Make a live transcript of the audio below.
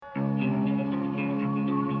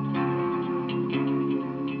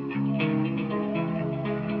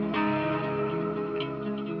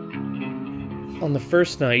On the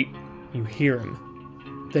first night, you hear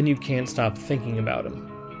him. Then you can't stop thinking about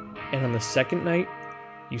him. And on the second night,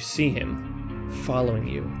 you see him following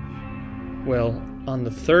you. Well, on the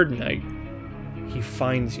third night, he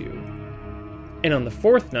finds you. And on the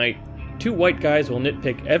fourth night, two white guys will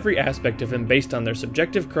nitpick every aspect of him based on their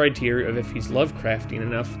subjective criteria of if he's Lovecraftian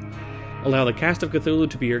enough. Allow the cast of Cthulhu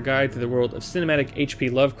to be your guide through the world of cinematic H.P.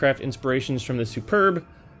 Lovecraft inspirations from the superb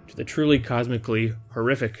to the truly cosmically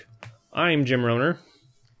horrific. I'm Jim Rohner.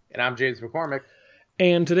 And I'm James McCormick.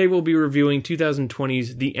 And today we'll be reviewing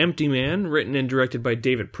 2020's The Empty Man, written and directed by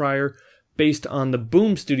David Prior, based on the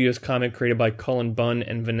Boom Studios comic created by Cullen Bunn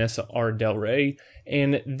and Vanessa R. Del Rey.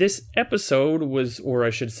 And this episode was, or I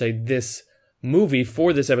should say this movie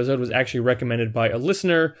for this episode was actually recommended by a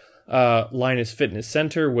listener, Linus Fitness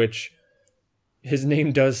Center, which his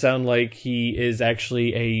name does sound like he is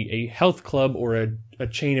actually a health club or a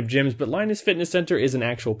chain of gyms, but Linus Fitness Center is an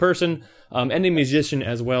actual person and a musician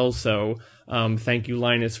as well. So thank you,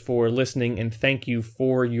 Linus, for listening, and thank you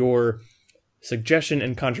for your suggestion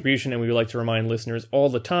and contribution. And we would like to remind listeners all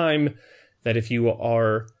the time that if you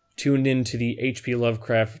are tuned into the H.P.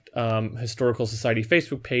 Lovecraft Historical Society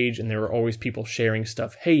Facebook page, and there are always people sharing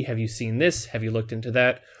stuff, hey, have you seen this? Have you looked into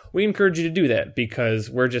that? We encourage you to do that because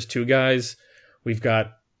we're just two guys. We've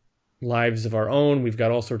got lives of our own. We've got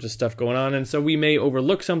all sorts of stuff going on. And so we may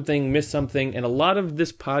overlook something, miss something. And a lot of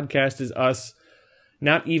this podcast is us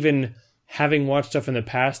not even having watched stuff in the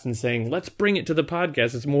past and saying, let's bring it to the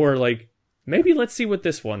podcast. It's more like, maybe let's see what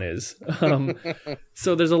this one is.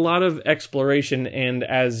 So there's a lot of exploration. And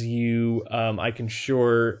as you, I can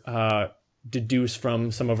sure deduce from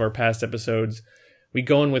some of our past episodes, we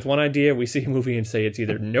go in with one idea, we see a movie and say it's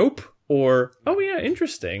either nope or, oh yeah,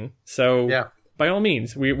 interesting. So yeah. By all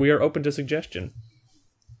means, we are open to suggestion.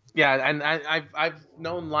 Yeah, and I've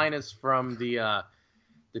known Linus from the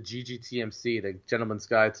GGTMC, the Gentleman's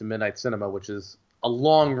Guide to Midnight Cinema, which is a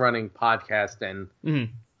long-running podcast and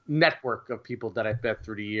network of people that I've met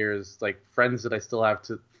through the years, like friends that I still have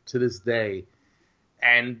to this day.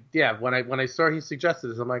 And yeah, when I saw he suggested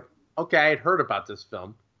this, I'm like, okay, I had heard about this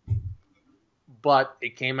film, but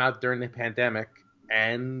it came out during the pandemic,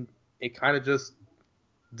 and it kind of just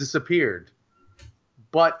disappeared.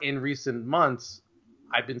 But in recent months,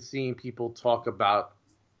 I've been seeing people talk about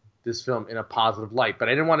this film in a positive light, but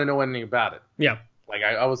I didn't want to know anything about it. Yeah. Like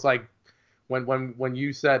I was like, when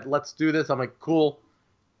you said, let's do this, I'm like, cool.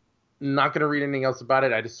 Not going to read anything else about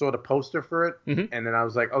it. I just saw the poster for it. Mm-hmm. And then I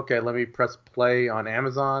was like, okay, let me press play on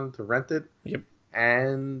Amazon to rent it. Yep.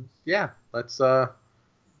 And yeah, let's, and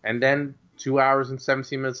then 2 hours and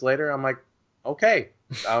 17 minutes later, I'm like, okay,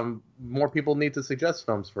 more people need to suggest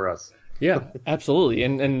films for us. Yeah, absolutely.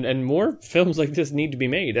 And more films like this need to be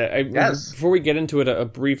made. Yes. Before we get into it, a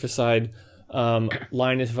brief aside,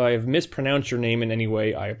 Linus, if I have mispronounced your name in any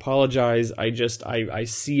way, I apologize. I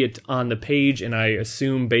see it on the page, and I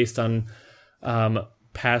assume based on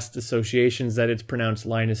past associations that it's pronounced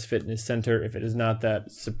Linus Fitness Center. If it is not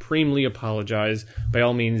that, supremely apologize. By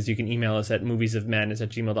all means, you can email us at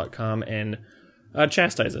moviesofmadness@gmail.com and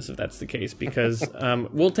chastise us if that's the case, because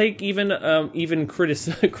we'll take even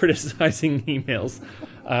criticizing emails.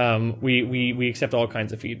 We accept all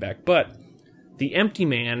kinds of feedback. But The Empty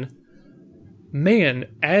Man,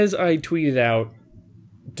 as I tweeted out,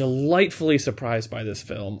 delightfully surprised by this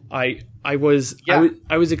film. I was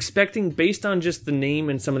expecting, based on just the name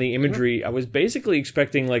and some of the imagery, I was basically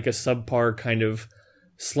expecting like a subpar kind of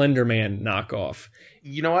Slender Man knockoff.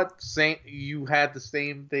 You know what? You had the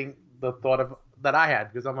same thing, the thought of that I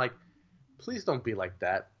had, because I'm like, please don't be like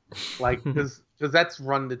that, like because that's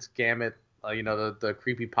run its gamut, the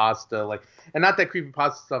creepypasta, like, and not that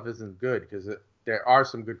creepypasta stuff isn't good, because there are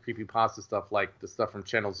some good creepypasta stuff, like the stuff from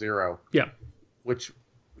Channel Zero, yeah, which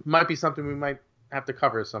might be something we might have to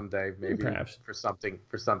cover someday, maybe perhaps for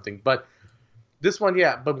something. But this one,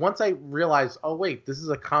 yeah. But once I realized, oh wait, this is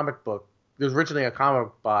a comic book. There's originally a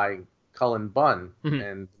comic by Cullen Bunn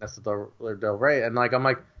and Vanessa Del Rey, and like I'm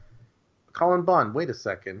like, Cullen Bunn, wait a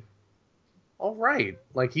second. All right.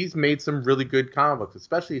 Like, he's made some really good comic books,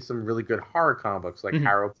 especially some really good horror comic books like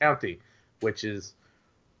Harrow County, which is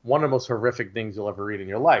one of the most horrific things you'll ever read in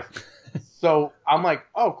your life. So I'm like,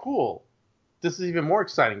 oh, cool. This is even more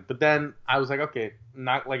exciting. But then I was like, okay,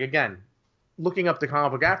 not like, again, looking up the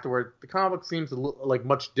comic book afterward, the comic book seems like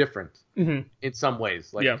much different in some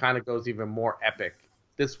ways. Like, it kind of goes even more epic.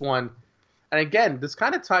 This one, and again, this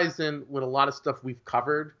kind of ties in with a lot of stuff we've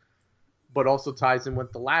covered, but also ties in with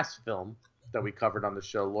the last film that we covered on the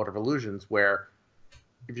show, Lord of Illusions, where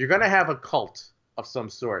if you're going to have a cult of some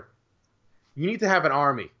sort, you need to have an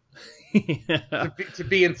army to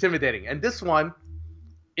be intimidating. And this one,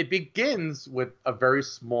 it begins with a very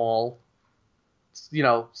small, you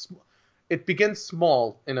know, it begins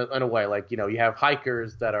small in a way. Like, you know, you have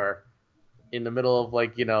hikers that are in the middle of,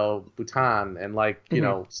 like, you know, Bhutan and, like, you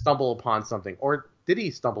know, stumble upon something. Or did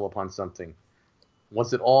he stumble upon something?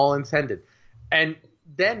 Was it all intended? And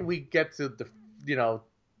then we get to the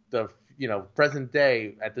present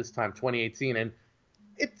day at this time, 2018, and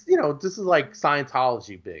it's, you know, this is like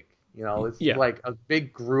Scientology big. You know, it's like a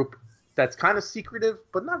big group that's kind of secretive,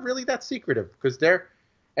 but not really that secretive, because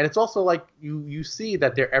and it's also like you see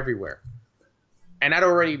that they're everywhere. And that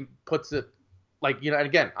already puts it, like, you know, and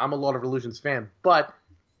again, I'm a Lord of Illusions fan, but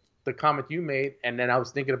the comment you made, and then I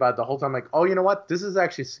was thinking about it the whole time, like, oh, you know what? This is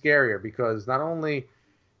actually scarier, because not only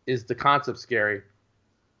is the concept scary,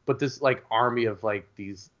 but this, like, army of, like,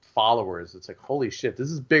 these followers, it's like, holy shit,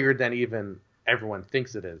 this is bigger than even everyone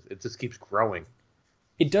thinks it is. It just keeps growing.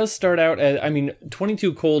 It does start out as, I mean, the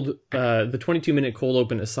 22-minute cold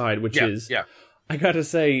open aside, which is, I gotta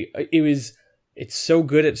say, it's so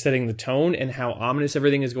good at setting the tone and how ominous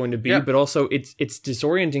everything is going to be, but also it's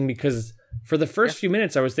disorienting, because for the first few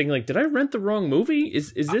minutes I was thinking, like, did I rent the wrong movie?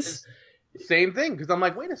 Is this same thing? Because I'm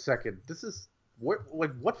like, wait a second, this is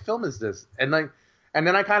what film is this? And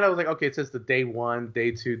then I kind of was like, okay, it says the day 1,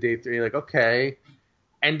 day 2, day 3, like, okay.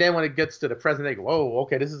 And then when it gets to the present day, I go, whoa,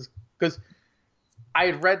 okay, this is, because I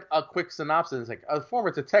had read a quick synopsis, and it's like, a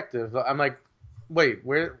former detective. I'm like, wait,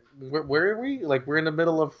 where are we? Like, we're in the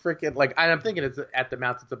middle of freaking, like, I'm thinking it's at the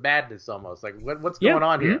Mountains of Madness almost. Like, what's going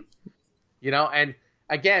on here? You know, and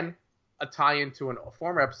again, a tie-in to a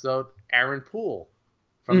former episode, Aaron Poole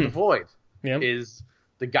from The Void is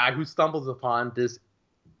the guy who stumbles upon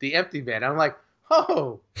the Empty Man. And I'm like,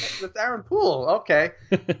 oh, that's Aaron Poole. Okay.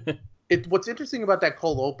 What's interesting about that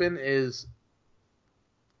cold open is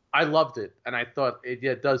I loved it, and I thought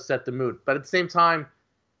it does set the mood. But at the same time,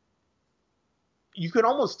 you could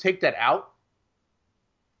almost take that out,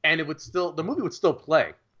 and the movie would still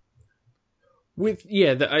play. But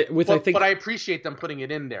I appreciate them putting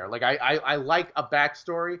it in there. Like, I like a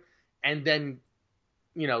backstory, and then,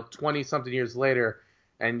 you know, 20 something years later,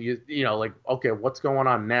 and you know, like, okay, what's going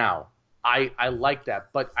on now? I like that,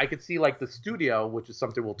 but I could see, like, the studio, which is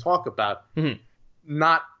something we'll talk about,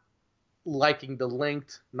 not liking the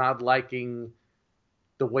linked, not liking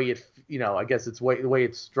the way it, you know, I guess it's the way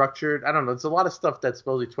it's structured. I don't know. It's a lot of stuff that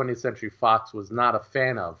supposedly 20th Century Fox was not a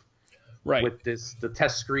fan of. Right. With the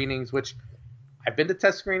test screenings, which I've been to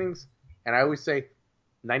test screenings, and I always say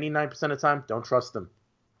 99% of the time, don't trust them.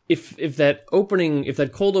 If that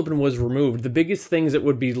cold open was removed, the biggest things that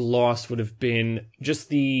would be lost would have been just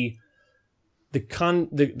the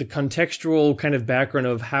contextual kind of background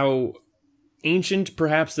of how ancient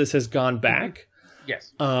perhaps this has gone back.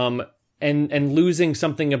 Yes. And losing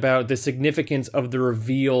something about the significance of the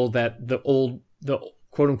reveal that the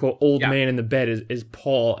quote unquote old man in the bed is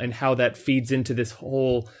Paul, and how that feeds into this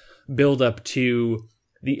whole build up to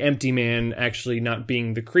the Empty Man actually not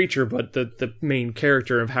being the creature, but the main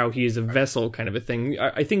character, of how he is a vessel, kind of a thing.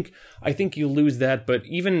 I think you lose that, but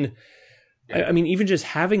even I mean, even just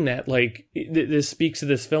having that, like, this speaks to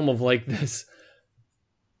this film of, like, this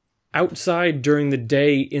outside during the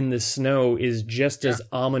day in the snow is just as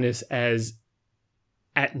ominous as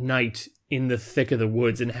at night in the thick of the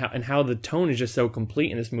woods, and how the tone is just so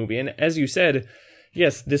complete in this movie. And as you said,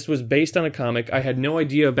 yes, this was based on a comic. I had no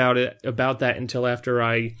idea about that until after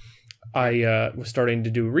I was starting to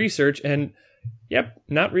do research, and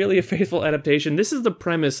not really a faithful adaptation. This is the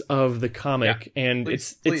premise of the comic, and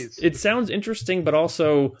it sounds interesting, but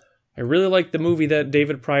also I really like the movie that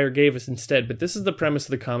David Pryor gave us instead. But this is the premise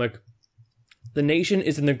of the comic. The nation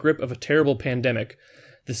is in the grip of a terrible pandemic.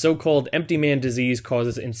 The so-called Empty Man disease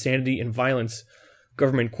causes insanity and violence.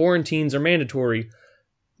 Government quarantines are mandatory.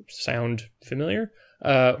 Sound familiar?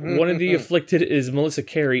 One of the afflicted is Melissa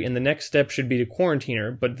Carey, and the next step should be to quarantine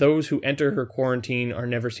her, but those who enter her quarantine are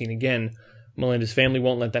never seen again. Melinda's family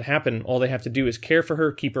won't let that happen. All they have to do is care for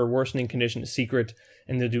her, keep her worsening condition a secret,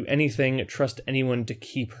 and they'll do anything, trust anyone to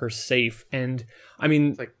keep her safe. And, I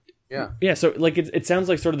mean, so, like, it sounds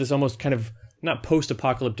like sort of this almost kind of, not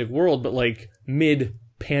post-apocalyptic world, but, like,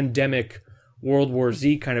 mid-pandemic World War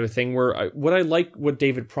Z kind of a thing, where what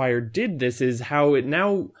David Pryor did this is how it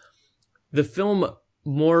now, the film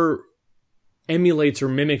more emulates or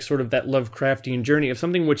mimics sort of that Lovecraftian journey of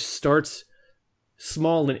something which starts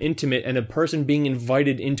small and intimate, and a person being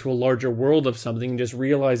invited into a larger world of something, just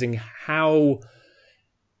realizing how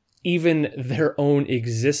even their own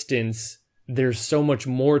existence, there's so much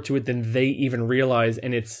more to it than they even realize,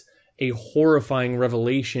 and it's a horrifying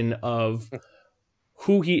revelation of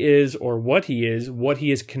who he is or what he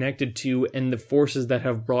is connected to, and the forces that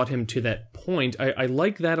have brought him to that point. I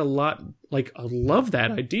like that a lot. Like, I love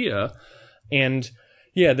that idea. And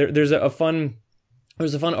yeah, there's a fun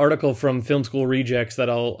article from Film School Rejects that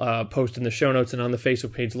I'll post in the show notes and on the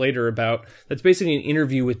Facebook page later about, that's basically an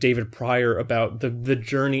interview with David Pryor about the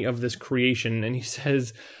journey of this creation. And he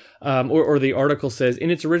says, or the article says, in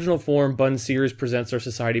its original form, Bunn's series presents our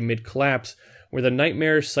society mid-collapse, where the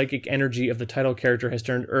nightmarish psychic energy of the title character has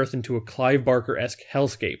turned Earth into a Clive Barker-esque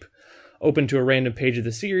hellscape. Open to a random page of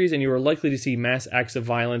the series, and you are likely to see mass acts of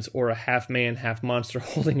violence or a half-man, half-monster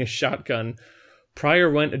holding a shotgun. Pryor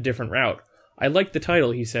went a different route. I liked the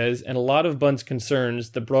title, he says, and a lot of Bunn's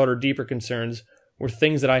concerns, the broader, deeper concerns, were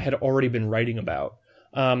things that I had already been writing about.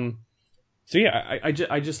 So yeah,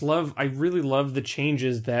 I really love the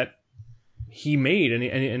changes that he made,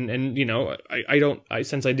 and you know,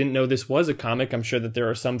 since I didn't know this was a comic, I'm sure that there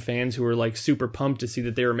are some fans who were like super pumped to see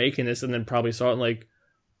that they were making this, and then probably saw it and like,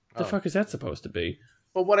 the fuck is that supposed to be?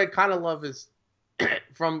 But what I kind of love is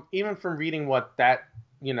from reading what that,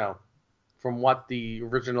 you know, from what the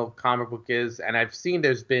original comic book is, and I've seen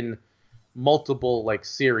there's been multiple like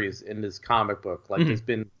series in this comic book, like there's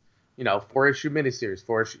been, you know, 4-issue miniseries,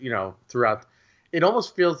 4-issue, you know, throughout. It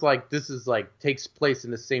almost feels like this is like takes place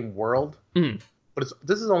in the same world, but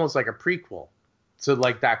this is almost like a prequel to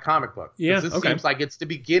like that comic book. Yeah, this seems like it's the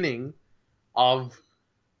beginning of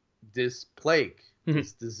this plague,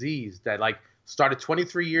 this disease that like started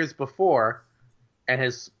 23 years before, and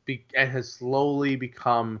has slowly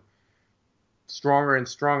become stronger and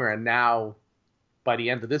stronger, and now by the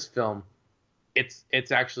end of this film,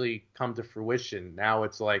 it's actually come to fruition. Now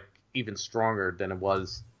it's like even stronger than it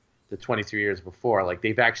was the 23 years before. Like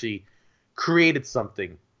they've actually created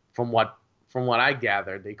something from what I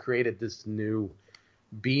gathered. They created this new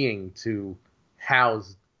being to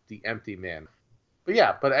house the Empty Man. But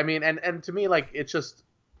yeah, I mean, and to me, like, it's just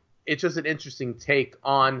an interesting take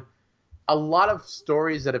on a lot of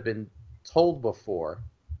stories that have been told before.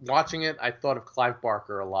 Watching it, I thought of Clive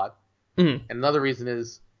Barker a lot. And another reason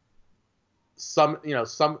is some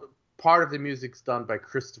part of the music's done by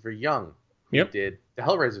Christopher Young, who did the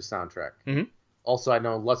Hellraiser soundtrack. Also, I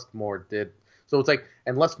know Lustmore did. So it's like,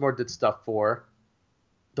 and Lustmore did stuff for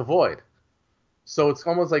The Void. So it's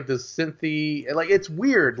almost like this synthy, like it's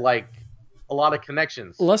weird, like a lot of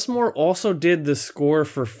connections. Lustmore also did the score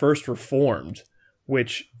for First Reformed,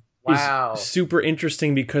 which is super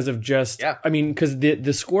interesting because of just, I mean, because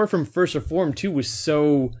the score from First Reformed too was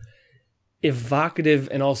so evocative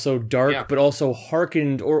and also dark, but also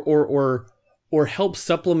hearkened or helped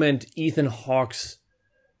supplement Ethan Hawke's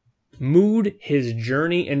mood, his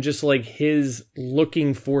journey, and just like his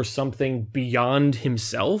looking for something beyond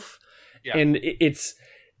himself. And it's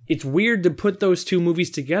weird to put those two movies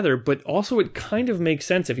together, but also it kind of makes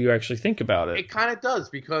sense if you actually think about it. It kind of does,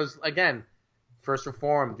 because again, First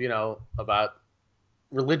Reformed, you know, about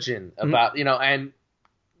religion, about, you know, and,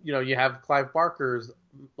 you know, you have Clive Barker's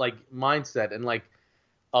like mindset and like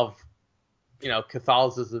of, you know,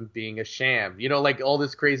 Catholicism being a sham, you know, like all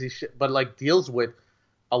this crazy shit, but like deals with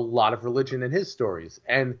a lot of religion in his stories.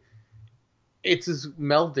 And it's this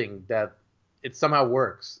melding that it somehow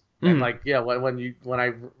works. And like, yeah, when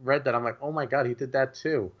I read that, I'm like, oh my God, he did that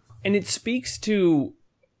too. And it speaks to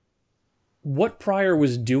what Pryor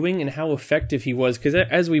was doing and how effective he was. Because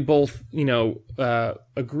as we both, you know,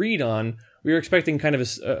 agreed on, we were expecting kind of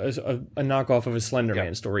a knockoff of a Slender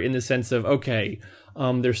Man story, in the sense of, okay,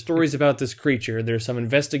 there's stories about this creature, there's some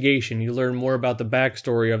investigation, you learn more about the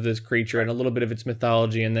backstory of this creature and a little bit of its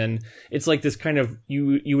mythology, and then it's like this kind of,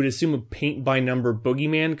 you would assume a paint-by-number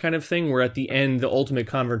boogeyman kind of thing, where at the end, the ultimate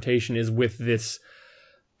confrontation is with this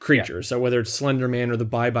creature. So whether it's Slender Man or the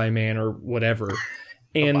Bye-Bye Man or whatever.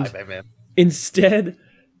 And Bye-Bye Man. Instead,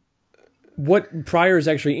 what Pryor is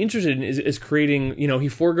actually interested in is creating, you know, he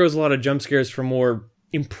foregoes a lot of jump scares for more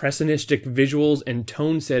impressionistic visuals and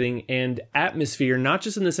tone setting and atmosphere, not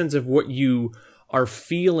just in the sense of what you are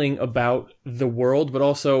feeling about the world, but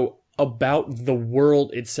also about the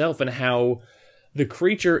world itself and how the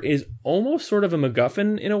creature is almost sort of a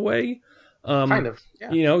MacGuffin in a way. Kind of,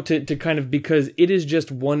 yeah. You know, to kind of, because it is just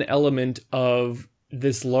one element of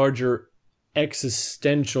this larger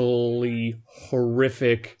existentially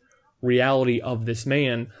horrific reality of this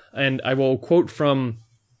man. And I will quote from,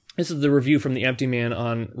 this is the review from The Empty Man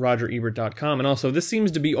on RogerEbert.com. And also, this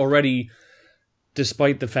seems to be already,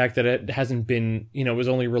 despite the fact that it hasn't been, you know, it was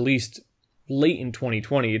only released late in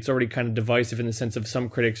 2020, it's already kind of divisive in the sense of some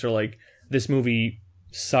critics are like, this movie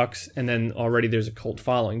sucks, and then already there's a cult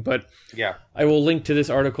following. But yeah, I will link to this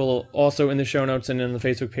article also in the show notes and in the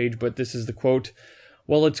Facebook page, but this is the quote.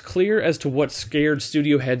 While it's clear as to what scared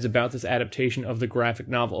studio heads about this adaptation of the graphic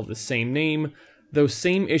novel of the same name, those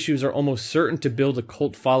same issues are almost certain to build a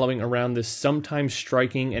cult following around this sometimes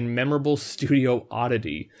striking and memorable studio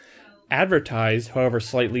oddity. Advertised, however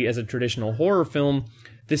slightly, as a traditional horror film,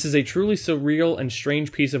 this is a truly surreal and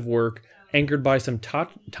strange piece of work, anchored by some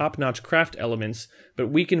top-notch craft elements, but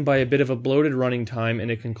weakened by a bit of a bloated running time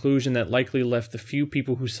and a conclusion that likely left the few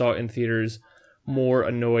people who saw it in theaters more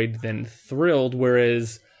annoyed than thrilled,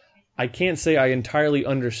 whereas I can't say I entirely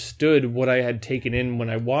understood what I had taken in when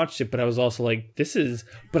I watched it, but I was also like,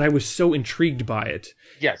 but I was so intrigued by it.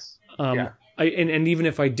 Yes. Yeah. And even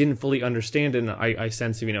if I didn't fully understand it, and I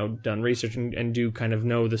sense, done research and do kind of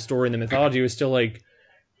know the story and the mythology, it was still like,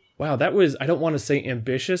 wow, that was, I don't want to say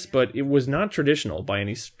ambitious, but it was not traditional by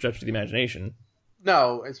any stretch of the imagination.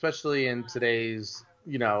 No, especially in today's,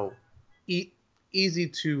 easy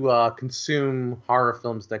to consume horror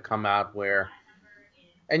films that come out where,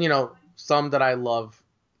 and, some that I love,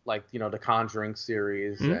 like, the Conjuring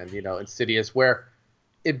series and, Insidious, where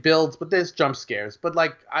it builds, but there's jump scares. But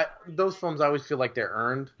like those films, I always feel like they're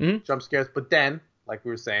earned jump scares. But then, like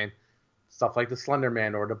we were saying, stuff like the Slender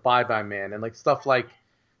Man or the Bye Bye Man, and like stuff like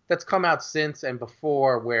that's come out since and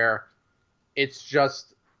before, where it's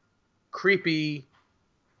just creepy,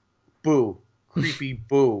 boo, creepy,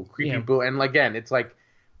 boo, creepy, boo, and again, it's like,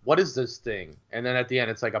 what is this thing? And then at the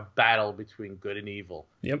end, it's like a battle between good and evil.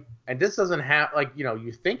 Yep. And this doesn't have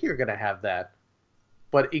you think you're gonna have that,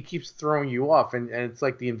 but it keeps throwing you off, and it's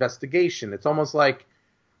like the investigation. It's almost like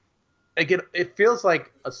it feels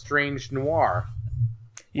like a strange noir,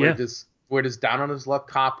 where this down on his luck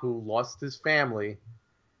cop who lost his family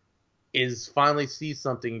is finally sees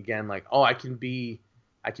something again. Like, oh, I can be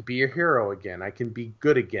a hero again. I can be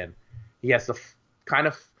good again. He has to kind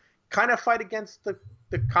of fight against the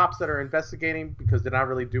cops that are investigating because they're not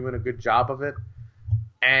really doing a good job of it.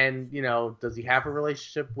 And does he have a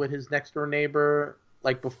relationship with his next door neighbor?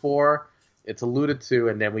 Like before, it's alluded to,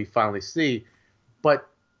 and then we finally see, but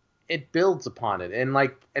it builds upon it, and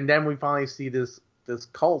then we finally see this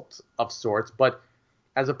cult of sorts, but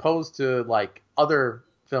as opposed to like other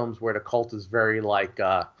films where the cult is very like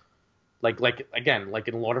again, like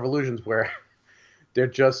in Lord of Illusions, where they're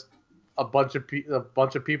just a bunch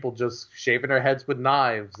of people just shaving their heads with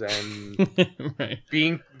knives and right.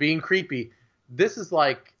 being creepy. This is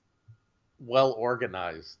like well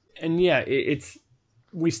organized, and it's.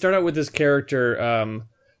 We start out with this character,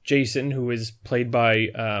 Jason, who is played by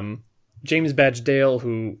James Badge Dale,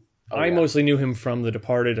 who I mostly knew him from The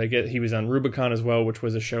Departed. I guess he was on Rubicon as well, which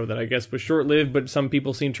was a show that I guess was short-lived, but some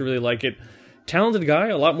people seem to really like it. Talented guy,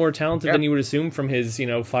 a lot more talented than you would assume from his,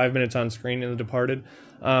 5 minutes on screen in The Departed.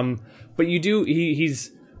 But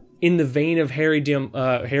he's in the vein of Harry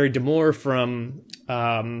D'Amour from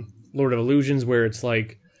Lord of Illusions, where it's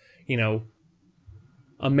like,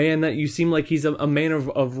 a man that you seem like he's a man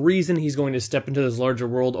of reason. He's going to step into this larger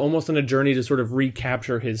world, almost on a journey to sort of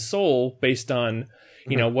recapture his soul based on,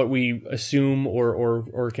 what we assume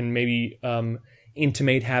or can maybe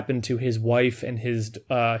intimate happened to his wife and his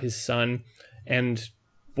son. And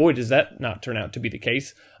boy, does that not turn out to be the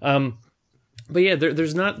case. But yeah,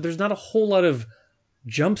 there's not a whole lot of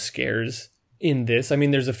jump scares in this. I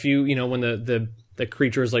mean, there's a few, when the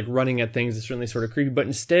creature is like running at things, it's certainly sort of creepy, but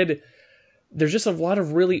instead there's just a lot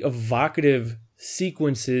of really evocative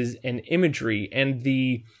sequences and imagery. And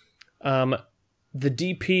the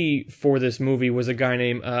DP for this movie was a guy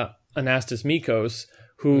named Anastas Mikos,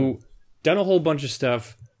 who done a whole bunch of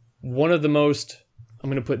stuff. One of the most, I'm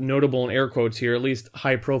going to put notable in air quotes here, at least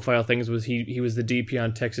high profile things, was he was the DP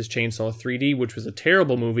on Texas Chainsaw 3D, which was a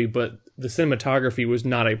terrible movie, but the cinematography was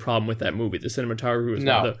not a problem with that movie. The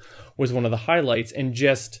cinematography was one of the highlights. And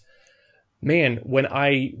just, man, when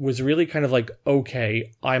I was really kind of like,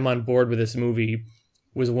 okay, I'm on board with this movie,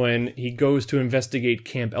 was when he goes to investigate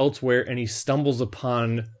Camp Elsewhere and he stumbles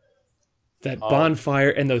upon that bonfire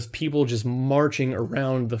and those people just marching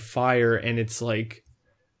around the fire, and it's like,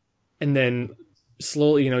 and then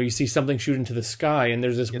slowly, you see something shoot into the sky, and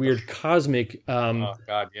there's this weird cosmic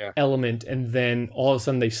element, and then all of a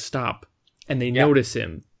sudden they stop and they notice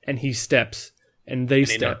him, and he steps. And they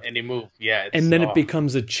step. And they move, and then it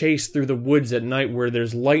becomes a chase through the woods at night where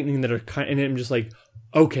there's lightning that are kind of, and I'm just like,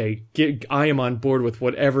 okay, I am on board with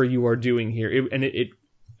whatever you are doing here.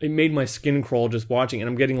 It made my skin crawl just watching, and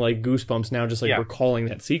I'm getting like goosebumps now just like recalling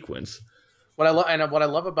that sequence. What I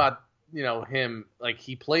love about, him, like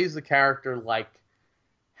he plays the character like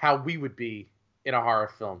how we would be in a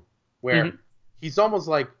horror film, where he's almost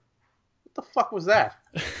like, what the fuck was that?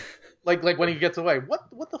 Like when he gets away,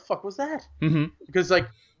 what the fuck was that? Because like,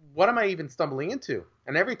 what am I even stumbling into?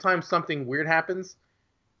 And every time something weird happens,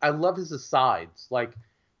 I love his asides. Like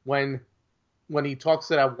when he talks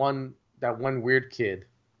to that one weird kid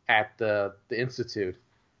at the institute,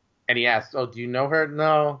 and he asks, "Oh, do you know her?"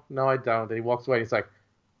 No, I don't. And he walks away. And he's like,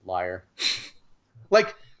 "Liar."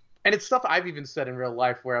 Like, and it's stuff I've even said in real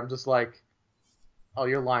life where I'm just like, "Oh,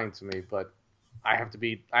 you're lying to me," but I have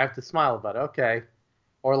to smile about it. Okay.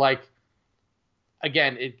 Or like,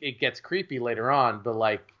 again, it gets creepy later on, but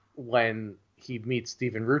like when he meets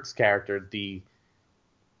Stephen Root's character, the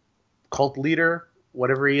cult leader,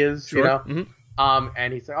 whatever he is, sure. you know, mm-hmm.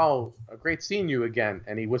 And he's like, "Oh, great seeing you again,"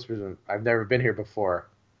 and he whispers to him, "I've never been here before."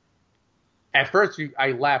 At first,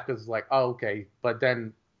 I laugh because it's like, "Oh, okay," but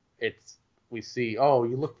then we see, "Oh,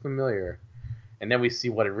 you look familiar," and then we see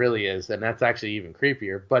what it really is, and that's actually even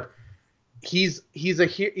creepier. But he's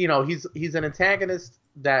an antagonist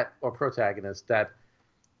or protagonist that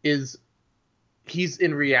is he's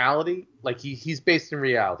in reality, like he's based in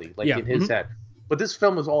reality, like in his head. But this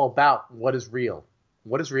film is all about what is real,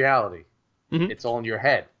 what is reality. It's all in your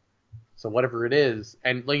head. So whatever it is,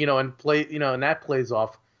 and like and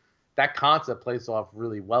that concept plays off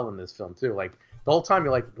really well in this film too. Like the whole time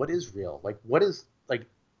you're like, what is real? Like what is like,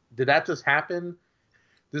 did that just happen?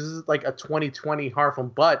 This is like a 2020 horror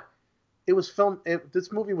film, but it was filmed.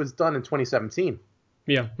 This movie was done in 2017.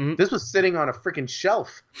 Yeah. This was sitting on a freaking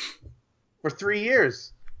shelf for 3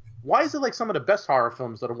 years. Why is it like some of the best horror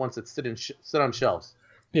films that are ones that sit on shelves?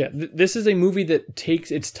 Yeah, this is a movie that takes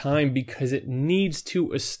its time because it needs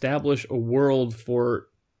to establish a world for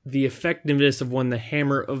the effectiveness of when the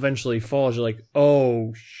hammer eventually falls. You're like,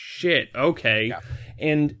 oh shit, okay. Yeah.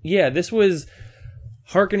 And yeah, this was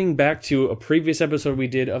hearkening back to a previous episode we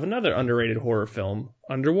did of another underrated horror film,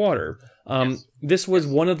 Underwater. Yes. This was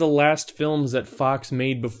one of the last films that Fox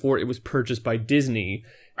made before it was purchased by Disney.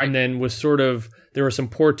 Right. And then was there were some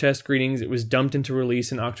poor test screenings. It was dumped into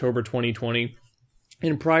release in October 2020.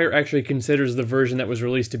 And Pryor actually considers the version that was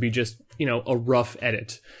released to be just, a rough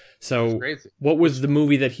edit. So what was the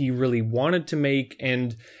movie that he really wanted to make?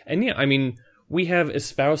 And yeah, I mean, we have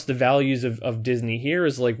espoused the values of Disney here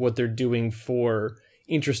as like what they're doing for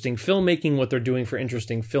interesting filmmaking, what they're doing for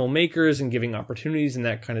interesting filmmakers and giving opportunities and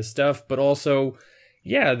that kind of stuff. But also,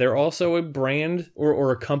 yeah, they're also a brand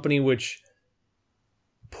or a company which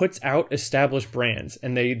puts out established brands,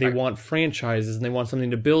 and they want franchises, and they want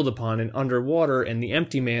something to build upon. And Underwater and The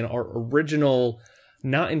Empty Man are original,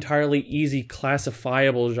 not entirely easy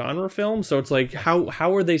classifiable genre films. So it's like, how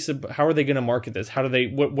are they going to market this?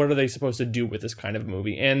 What are they supposed to do with this kind of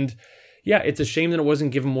movie? And yeah, it's a shame that it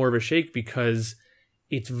wasn't given more of a shake, because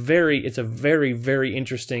it's a very, very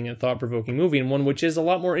interesting and thought-provoking movie, and one which is a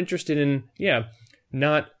lot more interested in,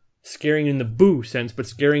 not scaring you in the boo sense, but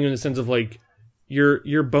scaring you in the sense of like,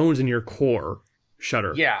 your bones in your core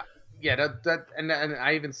shudder. Yeah. That and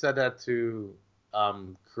I even said that to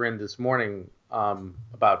Corinne this morning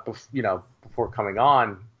about before coming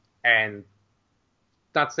on, and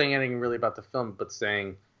not saying anything really about the film, but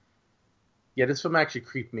saying, yeah, this film actually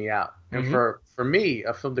creeped me out. And for me,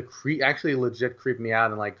 a film to actually legit creep me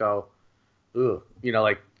out and like go, ooh,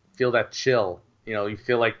 like feel that chill. You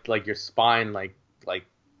feel like your spine like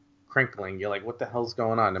crinkling. You're like, what the hell's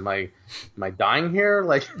going on? Am I dying here?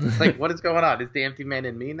 Like what is going on? Is the Empty Man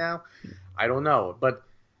in me now? I don't know. But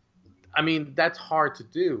I mean, that's hard to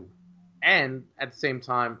do. And at the same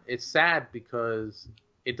time, it's sad because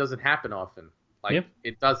it doesn't happen often.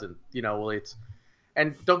 It doesn't,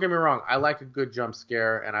 and don't get me wrong, I like a good jump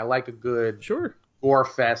scare and I like a good gore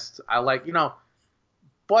fest. I like,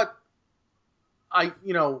 but I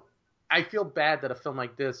feel bad that a film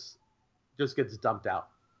like this just gets dumped out.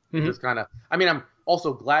 Just kind of, I mean, I'm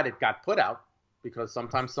also glad it got put out, because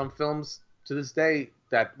sometimes some films to this day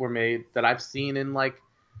that were made that I've seen in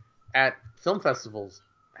at film festivals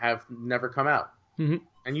have never come out.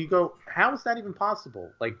 And you go, how is that even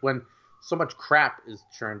possible? Like when so much crap is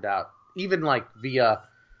churned out, even via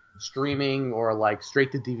streaming or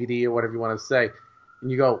straight to DVD or whatever you want to say.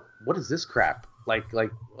 And you go, what is this crap? Like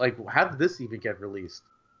how did this even get released?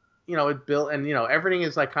 It built, and everything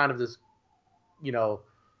is kind of this,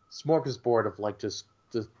 smorgasbord of just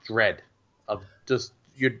dread of just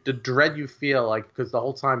the dread you feel because the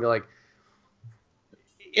whole time you're like,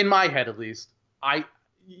 in my head at least, a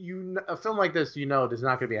film like this, there's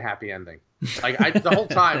not going to be a happy ending. The whole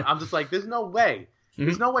time I'm just like, there's no way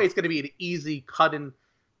it's going to be an easy cut and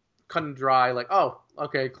dry. Like, oh,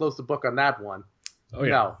 okay, close the book on that one. Oh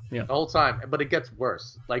yeah, no, the whole time, but it gets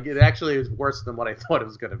worse. It actually is worse than what I thought it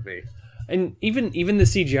was going to be. And even the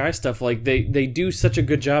CGI stuff, like they do such a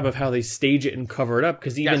good job of how they stage it and cover it up.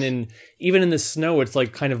 Because even in the snow, it's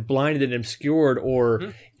like kind of blinded and obscured,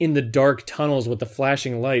 or in the dark tunnels with the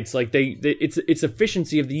flashing lights. Like it's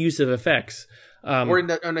efficiency of the use of effects. Or in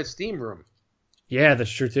a steam room. Yeah,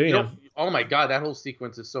 that's true too. Yeah. Oh my god, that whole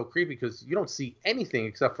sequence is so creepy because you don't see anything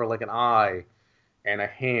except for like an eye and a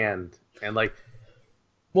hand and like.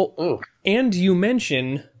 Well, ugh. And you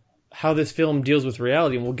mention how this film deals with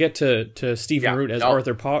reality, and we'll get to Stephen Root as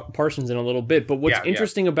Arthur Parsons in a little bit. But what's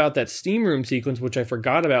interesting about that steam room sequence, which I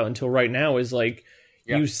forgot about until right now, is like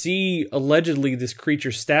you see allegedly this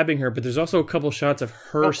creature stabbing her, but there's also a couple shots of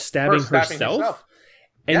her stabbing herself.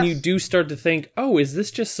 And you do start to think, oh, is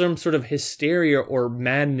this just some sort of hysteria or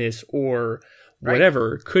madness or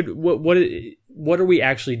whatever? What are we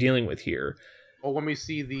actually dealing with here? Or when we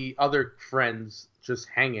see the other friends just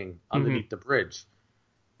hanging underneath the bridge.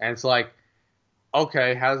 And it's like,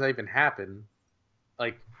 okay, how does that even happen?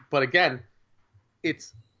 Like, but again,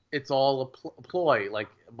 it's all a ploy, like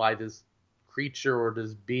by this creature or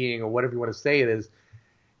this being or whatever you want to say it is.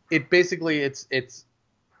 It basically, it's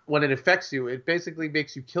when it affects you, it basically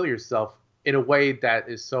makes you kill yourself in a way that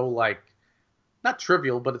is so like, not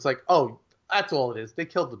trivial, but it's like, oh, that's all it is. They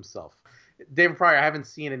killed themselves. David Pryor, I haven't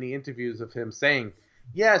seen any interviews of him saying,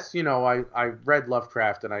 yes, I read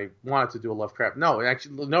Lovecraft and I wanted to do a Lovecraft. No,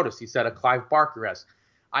 actually, notice he said a Clive Barker-esque.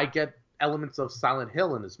 I get elements of Silent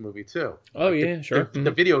Hill in this movie too. Oh, like sure.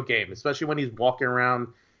 The video game, especially when he's walking around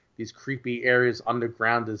these creepy areas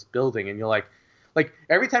underground this building, and you're like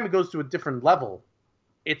every time he goes to a different level,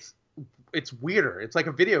 it's weirder. It's like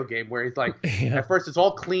a video game where he's like, at first it's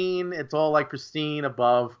all clean, it's all like pristine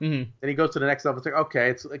above. Then he goes to the next level. It's like, okay,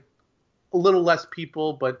 it's like a little less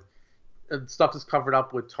people, but stuff is covered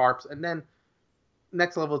up with tarps. And then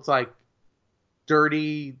next level, it's like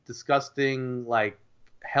dirty, disgusting, like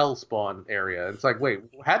hell spawn area. It's like, wait,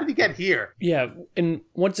 how did he get here? Yeah, and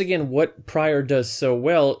once again, what Pryor does so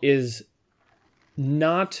well is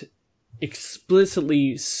not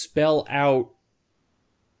explicitly spell out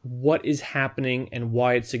what is happening and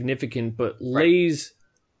why it's significant, but lays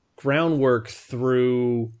groundwork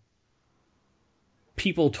through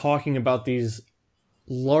people talking about these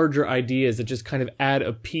larger ideas that just kind of add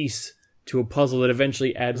a piece to a puzzle that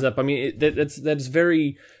eventually adds up. I mean, that's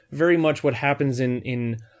very, very much what happens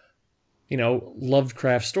in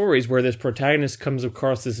Lovecraft stories, where this protagonist comes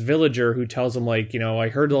across this villager who tells him, like, I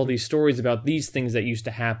heard all these stories about these things that used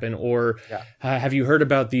to happen, or have you heard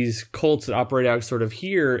about these cults that operate out sort of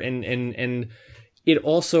here? And it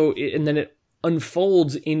also, and then it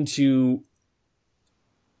unfolds into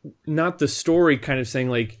not the story kind of saying,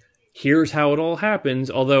 like, here's how it all happens,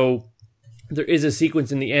 although there is a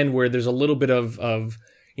sequence in the end where there's a little bit of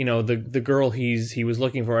the girl he was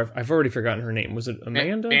looking for. I've already forgotten her name. Was it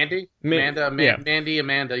Amanda?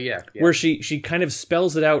 Amanda, yeah. Where she kind of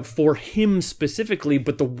spells it out for him specifically,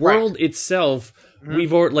 but the world itself,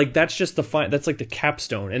 we've already, like, that's just that's like the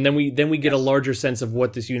capstone, and then we get a larger sense of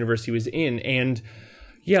what this universe he was in. And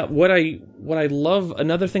what I love,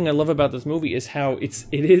 another thing I love about this movie is how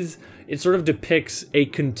it sort of depicts a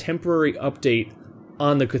contemporary update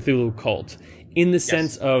on the Cthulhu cult. In the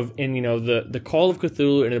sense of, the Call of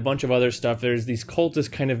Cthulhu and a bunch of other stuff, there's these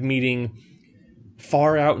cultists kind of meeting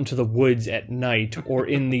far out into the woods at night, or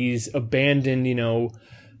in these abandoned,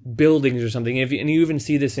 buildings or something. And you even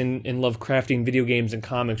see this in Lovecraftian video games and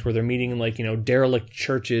comics, where they're meeting in, like, derelict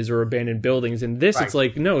churches or abandoned buildings. And this, it's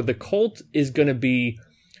like, no, the cult is going to be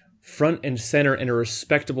front and center and a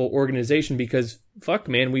respectable organization, because, fuck,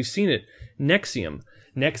 man, we've seen it.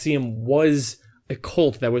 NXIVM was a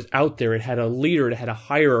cult that was out there. It had a leader, it had a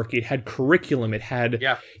hierarchy, it had curriculum, it had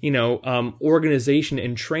organization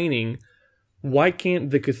and training. Why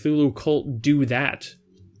can't the Cthulhu cult do that?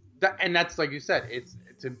 And that's, like you said, it's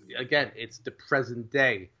the present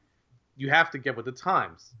day. You have to get with the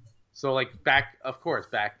times. So, like, back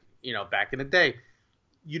in the day,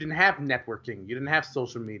 you didn't have networking, you didn't have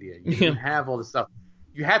social media, you didn't have all this stuff.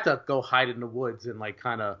 You had to go hide in the woods and, like,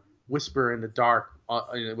 kind of whisper in the dark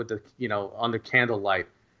with the under candlelight.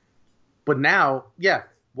 But now,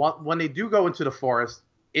 when they do go into the forest,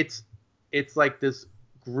 it's like this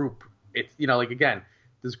group. It's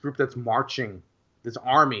this group that's marching, this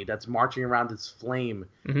army that's marching around this flame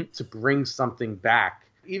to bring something back.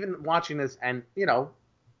 Even watching this, and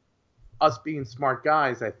us being smart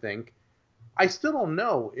guys, I think I still don't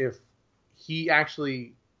know if he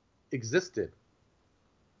actually existed.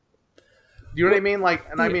 You know what I mean? Like,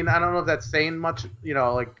 and I mean, I don't know if that's saying much,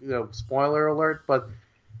 spoiler alert, but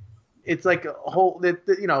it's like a whole,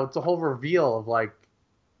 it's a whole reveal of, like,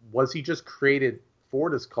 was he just created for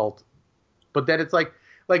this cult? But then it's like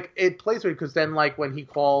like it plays weird because then like when he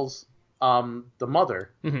calls the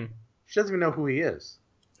mother, Mm-hmm. she doesn't even know who he is.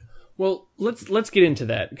 Well, let's get into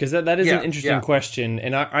that, because that is an interesting yeah. question,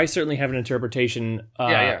 and I certainly have an interpretation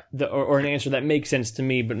or an answer that makes sense to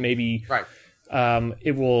me, but maybe Right.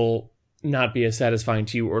 It will not be as satisfying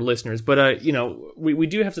to you or listeners. But you know, we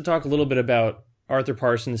do have to talk a little bit about Arthur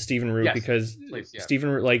Parsons, Stephen Root, Yes, because please, yeah. Stephen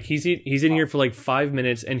Root, like he's in here for like 5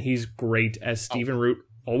 minutes, and he's great, as Stephen Root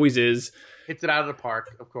always is. Hits it out of the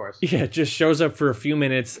park, of course. Yeah, just shows up for a few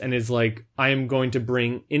minutes and is like, I am going to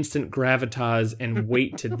bring instant gravitas and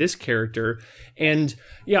weight to this character. And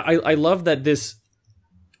yeah, I love that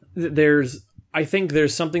I think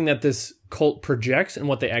there's something that this cult projects and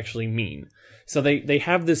what they actually mean. So they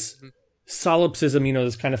have this solipsism, you know,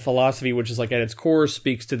 this kind of philosophy, which is like at its core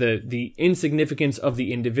speaks to the insignificance of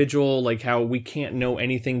the individual, like how we can't know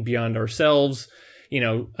anything beyond ourselves, you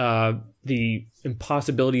know, the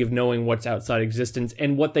impossibility of knowing what's outside existence.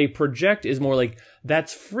 And what they project is more like,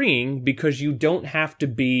 that's freeing because you don't have to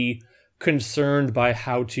be concerned by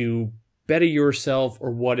how to better yourself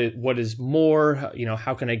or what is more, you know,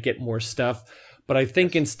 how can I get more stuff? But I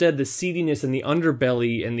think instead the seediness and the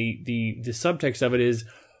underbelly and the subtext of it is,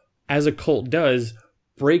 as a cult does,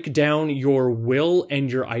 break down your will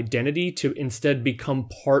and your identity to instead become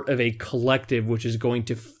part of a collective, which is going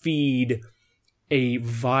to feed a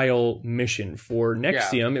vile mission. For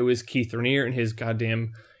NXIVM, it was Keith Raniere and his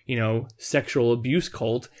goddamn, you know, sexual abuse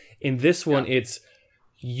cult. In this one, it's,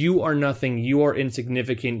 you are nothing, you are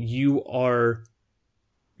insignificant, you're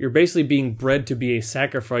basically being bred to be a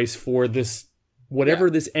sacrifice for this, whatever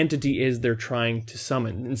this entity is they're trying to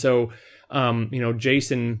summon. And so, you know,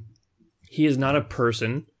 Jason, he is not a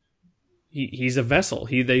person. He's a vessel.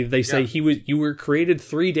 They say you were created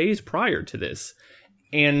 3 days prior to this.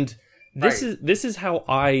 And this is how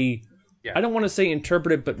I don't want to say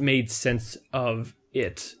interpret it, but made sense of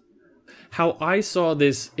it. How I saw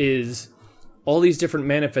this is all these different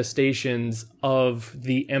manifestations of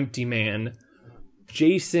the empty man.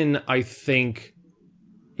 Jason, I think,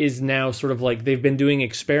 is now sort of like, they've been doing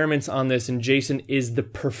experiments on this, and Jason is the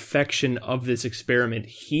perfection of this experiment.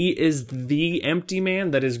 He is the empty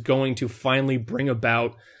man that is going to finally bring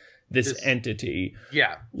about this entity.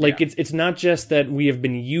 Yeah. Like, it's not just that we have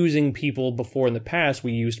been using people before in the past.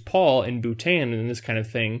 We used Paul and Bhutan and this kind of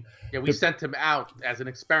thing. Yeah, we sent him out as an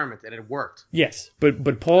experiment, and it worked. Yes,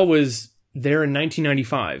 but Paul was there in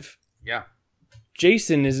 1995. Yeah.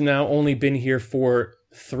 Jason has now only been here for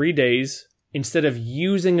 3 days. Instead of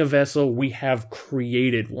using a vessel, we have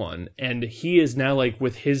created one. And he is now, like,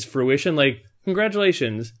 with his fruition, like,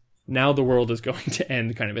 congratulations, now the world is going to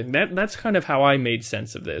end, kind of thing. That's kind of how I made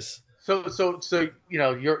sense of this. So you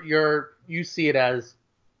know, you see it as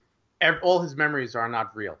all his memories are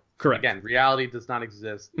not real. Correct. Again, reality does not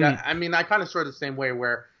exist. I mean, I kind of saw it the same way,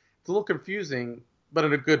 where it's a little confusing, but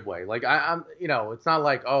in a good way. Like I'm, you know, it's not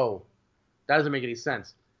like, oh, that doesn't make any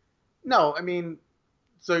sense. No, I mean,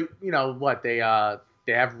 so you know what, they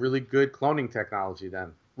have really good cloning technology.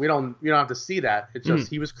 Then we don't have to see that. It's just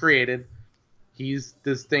he was created. He's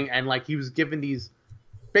this thing, and like he was given these,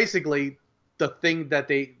 basically the thing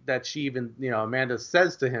that she even, you know, Amanda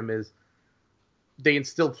says to him is, they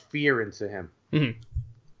instilled fear into him,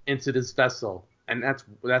 into this vessel, and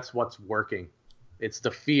that's what's working. It's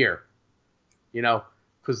the fear, you know,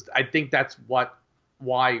 because I think that's why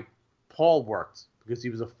Paul worked, because he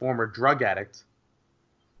was a former drug addict.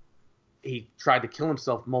 He tried to kill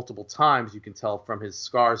himself multiple times. You can tell from his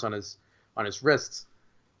scars on his wrists.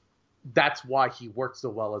 That's why he worked so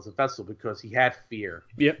well as a vessel, because he had fear.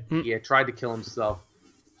 Yep. He had tried to kill himself.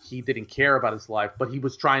 He didn't care about his life, but he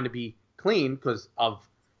was trying to be clean because of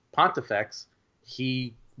Pontifex.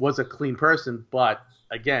 He was a clean person, but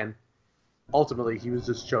again, ultimately he was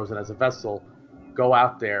just chosen as a vessel. Go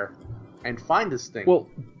out there and find this thing. Well,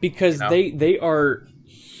 because you know? they are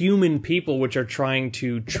human people which are trying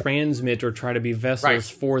to transmit or try to be vessels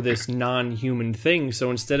for this non-human thing. So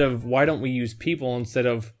instead of, why don't we use people, instead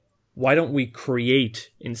of, why don't we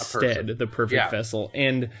create instead the perfect vessel?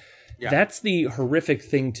 And that's the horrific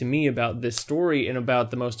thing to me about this story, and about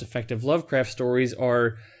the most effective Lovecraft stories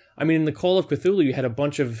are, I mean, in the Call of Cthulhu, you had a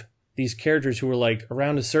bunch of these characters who were like,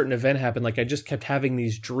 around a certain event happened, like I just kept having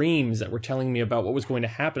these dreams that were telling me about what was going to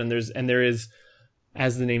happen. And there is,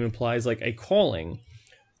 as the name implies, like a calling.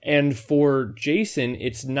 And for Jason,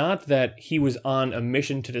 it's not that he was on a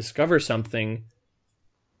mission to discover something.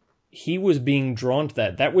 He was being drawn to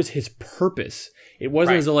that. That was his purpose. It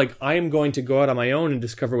wasn't as though, like, I am going to go out on my own and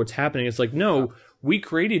discover what's happening. It's like, no, we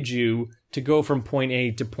created you to go from point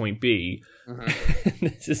A to point B.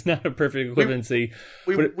 This is not a perfect equivalency.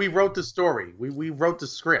 We wrote the story. We wrote the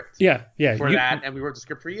script. Yeah. For that, and we wrote the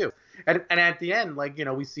script for you. And at the end, like, you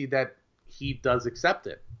know, we see that he does accept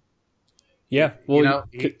it. Yeah. Well, you know,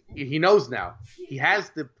 he knows now. He has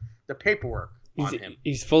the paperwork on him.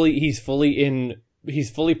 He's fully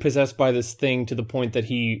possessed by this thing to the point that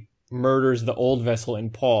he murders the old vessel in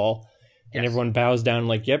Paul, and everyone bows down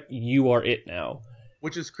like, "Yep, you are it now."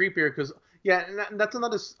 Which is creepier because and that's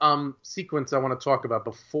another sequence I want to talk about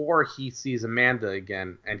before he sees Amanda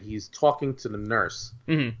again, and he's talking to the nurse.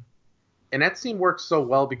 Mm-hmm. And that scene works so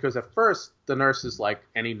well because at first the nurse is like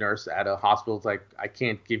any nurse at a hospital. It's like, I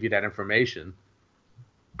can't give you that information.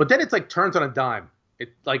 But then it's like turns on a dime.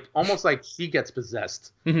 It like almost like she gets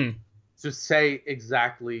possessed to say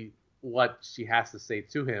exactly what she has to say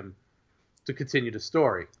to him to continue the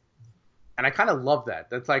story. And I kind of love that.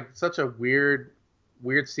 That's like such a weird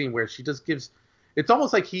scene where she just gives. It's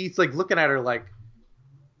almost like he's like looking at her like,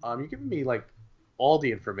 you're giving me like all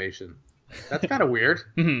the information. That's kind of weird.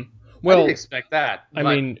 Well, I didn't expect that. I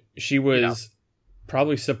mean, she was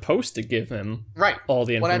probably supposed to give him all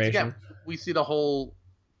the information. Again, we see the whole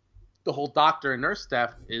doctor and nurse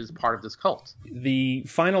staff is part of this cult. The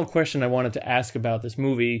final question I wanted to ask about this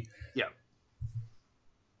movie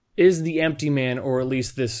is the empty man, or at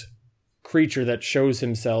least this creature that shows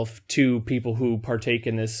himself to people who partake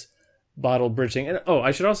in this bottle bridging. And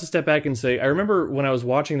I should also step back and say, I remember when I was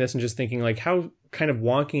watching this and just thinking like how kind of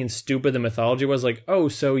wonky and stupid the mythology was. Like,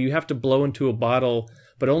 so you have to blow into a bottle,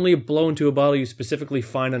 but only blow into a bottle you specifically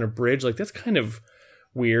find on a bridge. Like, that's kind of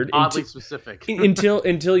weird. Oddly specific.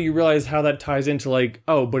 until you realize how that ties into like,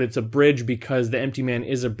 but it's a bridge because the empty man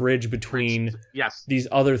is a bridge between these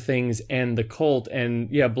other things and the cult. And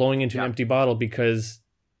blowing into an empty bottle because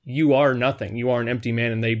you are nothing. You are an empty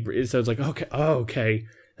man. And so it's like, okay.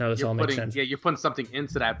 Now this all makes sense. Yeah, you're putting something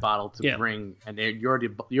into that bottle to bring, and you're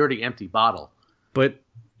the empty bottle. But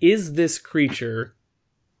is this creature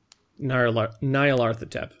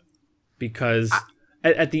Nyarlathotep? Because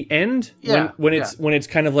at the end, when it's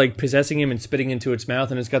kind of like possessing him and spitting into its mouth,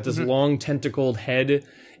 and it's got this long tentacled head,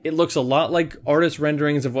 it looks a lot like artist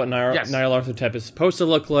renderings of what Nyarlathotep is supposed to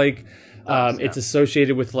look like. It's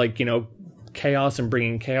associated with like, you know, chaos and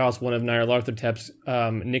bringing chaos. One of Nyarlathotep's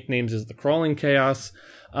nicknames is the Crawling Chaos.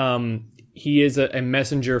 He is a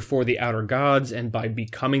messenger for the outer gods, and by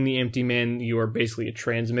becoming the empty man, you are basically a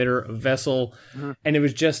transmitter, a vessel. And it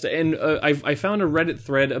was just, I found a Reddit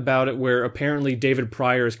thread about it where apparently David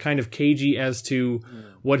Pryor is kind of cagey as to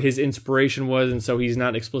what his inspiration was, and so he's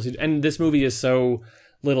not explicit. And this movie is so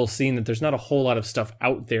little seen that there's not a whole lot of stuff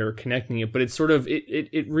out there connecting it, but it's sort of,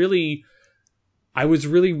 it really, I was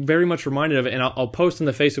really very much reminded of it, and I'll post on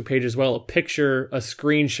the Facebook page as well a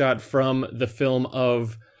screenshot from the film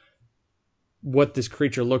of what this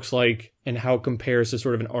creature looks like and how it compares to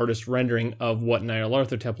sort of an artist rendering of what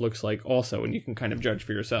Nyarlathotep looks like also, and you can kind of judge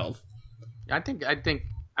for yourself. I think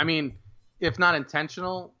I mean, if not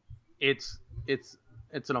intentional, it's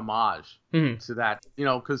an homage to that, you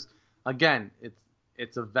know, because again,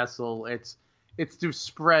 it's a vessel, it's to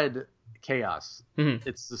spread chaos.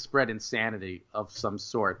 It's to spread insanity of some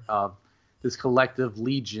sort, of this collective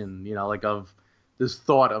legion, you know, like of this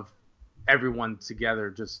thought of everyone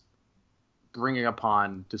together just bringing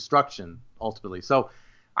upon destruction ultimately. So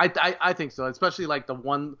I think so, especially like the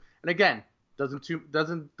one, and again,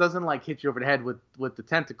 doesn't like hit you over the head with the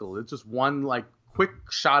tentacle. It's just one like quick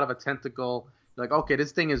shot of a tentacle. Like, okay,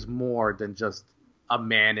 this thing is more than just a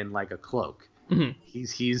man in like a cloak.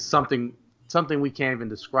 He's something we can't even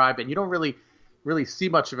describe, and you don't really see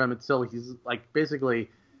much of him until he's like basically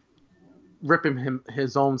ripping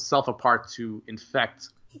his own self apart to infect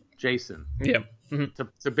Jason.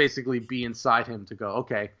 To basically be inside him, to go,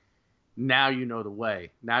 okay, now you know the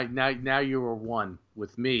way. Now you are one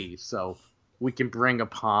with me, so we can bring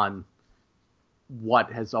upon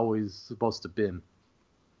what has always supposed to been,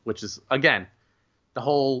 which is again the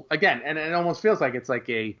whole and it almost feels like it's like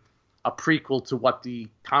a prequel to what the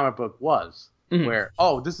comic book was, where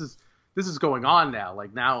this is going on now.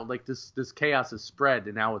 Like now, like this chaos is spread,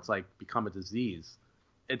 and now it's like become a disease.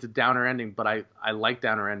 It's a downer ending, but I like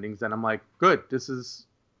downer endings, and I'm like, good. This is,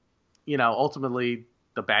 you know, ultimately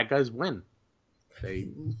the bad guys win. They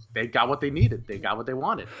got what they needed. They got what they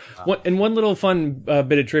wanted. And one little fun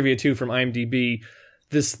bit of trivia too from IMDb.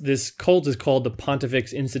 This cult is called the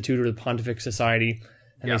Pontifex Institute or the Pontifex Society.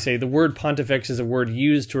 And they say the word pontifex is a word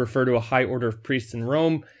used to refer to a high order of priests in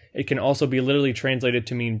Rome. It can also be literally translated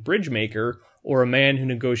to mean bridge maker or a man who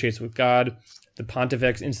negotiates with God. The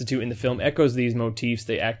Pontifex Institute in the film echoes these motifs.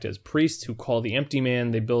 They act as priests who call the Empty Man.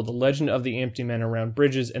 They build a legend of the Empty Man around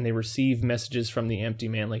bridges, and they receive messages from the Empty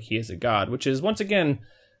Man like he is a god, which is, once again,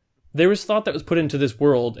 there was thought that was put into this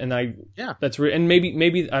world, and and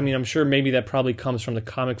maybe I mean, I'm sure maybe that probably comes from the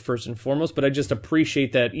comic first and foremost, but I just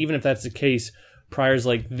appreciate that even if that's the case, Pryor's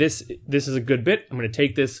like, this is a good bit. I'm going to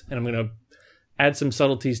take this and I'm going to add some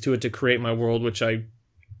subtleties to it to create my world,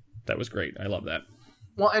 that was great. I love that.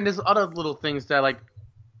 Well, and there's other little things that, like,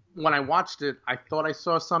 when I watched it, I thought I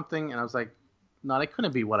saw something, and I was like, no, that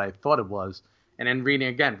couldn't be what I thought it was. And then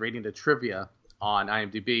reading the trivia on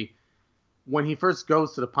IMDb, when he first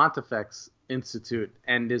goes to the Pontifex Institute,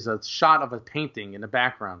 and there's a shot of a painting in the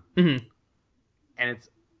background, and it's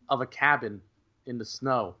of a cabin in the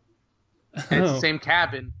snow. And it's the same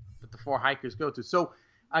cabin that the four hikers go to. So,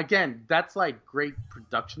 again, that's like great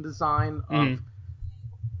production design.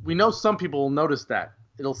 We know some people will notice that.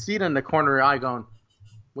 It'll see it in the corner of your eye going,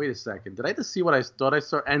 wait a second, did I just see what I thought I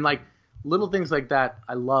saw? And, like, little things like that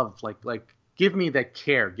I love. Like give me that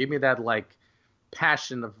care. Give me that, like,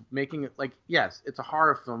 passion of making it, like, yes, it's a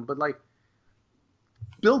horror film, but, like,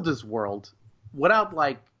 build this world without,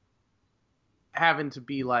 like, having to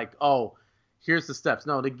be like, oh, here's the steps.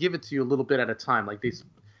 No, they give it to you a little bit at a time. Like,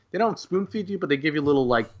 they don't spoon feed you, but they give you little,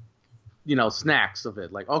 like, you know, snacks of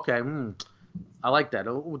it. Like, okay, I like that.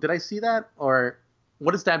 Oh, did I see that? Or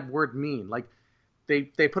what does that word mean? Like, they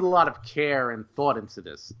put a lot of care and thought into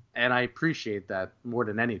this, and I appreciate that more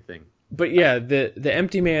than anything. But yeah, the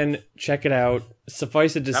Empty Man, check it out.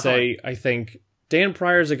 Suffice it to say, I think Dan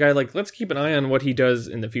Pryor's a guy, like, let's keep an eye on what he does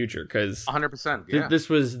in the future, because 100%. Yeah. This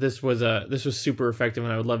was super effective,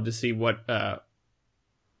 and I would love to see what what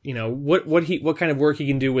kind of work he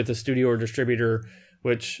can do with a studio or distributor,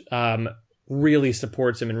 which really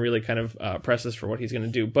supports him and really kind of presses for what he's going to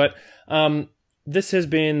do. But this has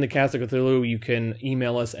been the Cast of Cthulhu. You can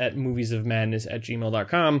email us at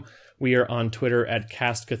moviesofmadness@gmail.com. We are on Twitter at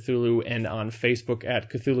Cast Cthulhu and on Facebook at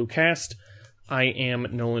Cthulhu Cast. I am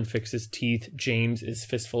Nolan Fixes Teeth. James is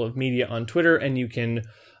Fistful of Media on Twitter, and you can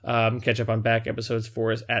catch up on back episodes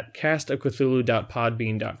for us at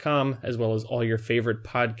castofcthulhu.podbean.com, as well as all your favorite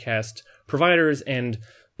podcast providers and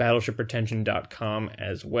battleshippretension.com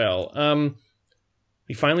as well.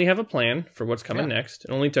 We finally have a plan for what's coming next.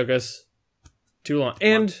 It only took us too long.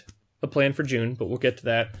 And a plan for June, but we'll get to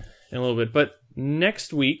that in a little bit. But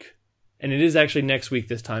next week, and it is actually next week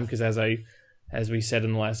this time, because as we said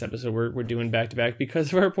in the last episode, we're doing back-to-back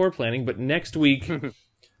because of our poor planning. But next week,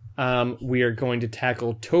 we are going to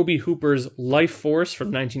tackle Tobe Hooper's Life Force from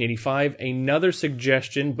 1985. Another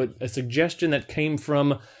suggestion, but a suggestion that came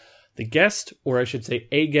from the guest, or I should say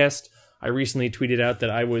a guest. I recently tweeted out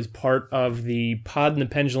that I was part of the Pod and the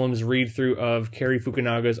Pendulums read-through of Cary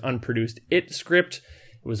Fukunaga's unproduced It script.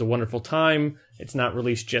 It was a wonderful time. It's not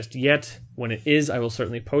released just yet. When it is, I will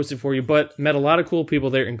certainly post it for you, but met a lot of cool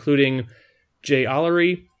people there, including Jay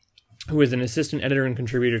Allery, who is an assistant editor and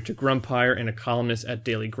contributor to Grumpire and a columnist at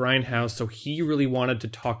Daily Grindhouse. So he really wanted to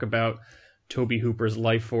talk about Tobe Hooper's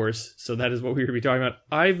Life Force. So that is what we're going to be talking about.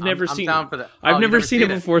 I've never seen it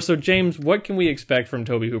before. So James, what can we expect from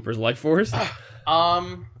Tobe Hooper's Life Force?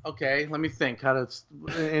 Okay, let me think. How to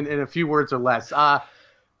in a few words or less.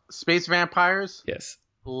 Space vampires. Yes.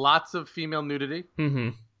 Lots of female nudity. Mm-hmm.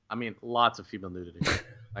 I mean, lots of female nudity.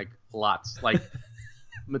 Like, lots. Like,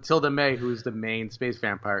 Matilda May, who's the main space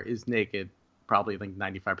vampire, is naked probably like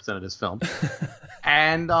 95% of this film.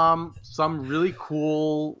 And some really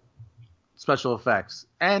cool special effects.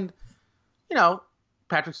 And,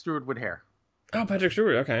 Patrick Stewart with hair. Oh, Patrick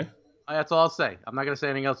Stewart, okay. That's all I'll say. I'm not going to say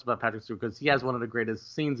anything else about Patrick Stewart because he has one of the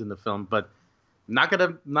greatest scenes in the film, but not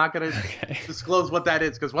gonna disclose what that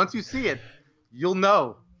is, because once you see it, you'll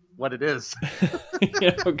know what it is.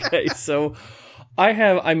 Yeah, okay, so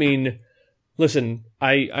listen,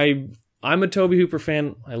 I'm a Tobe Hooper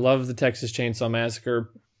fan. I love the Texas Chainsaw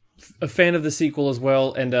Massacre. A fan of the sequel as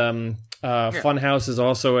well, and Funhouse is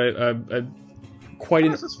also a quite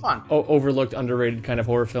an overlooked, underrated kind of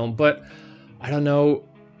horror film. But I don't know.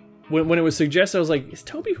 When it was suggested, I was like, is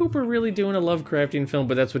Tobe Hooper really doing a Lovecraftian film?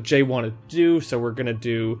 But that's what Jay wanted to do, so we're going to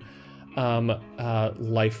do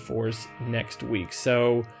Life Force next week.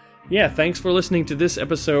 So, yeah, thanks for listening to this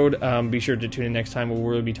episode. Be sure to tune in next time where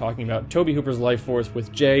we'll be talking about Tobe Hooper's Life Force with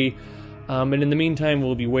Jay. And in the meantime,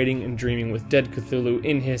 we'll be waiting and dreaming with Dead Cthulhu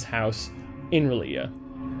in his house in R'lyeh.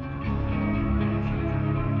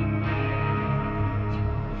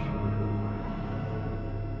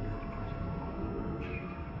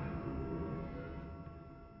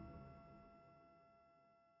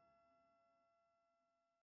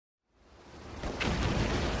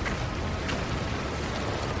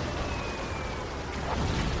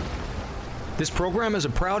 This program is a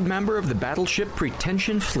proud member of the Battleship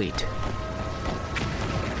Pretension Fleet.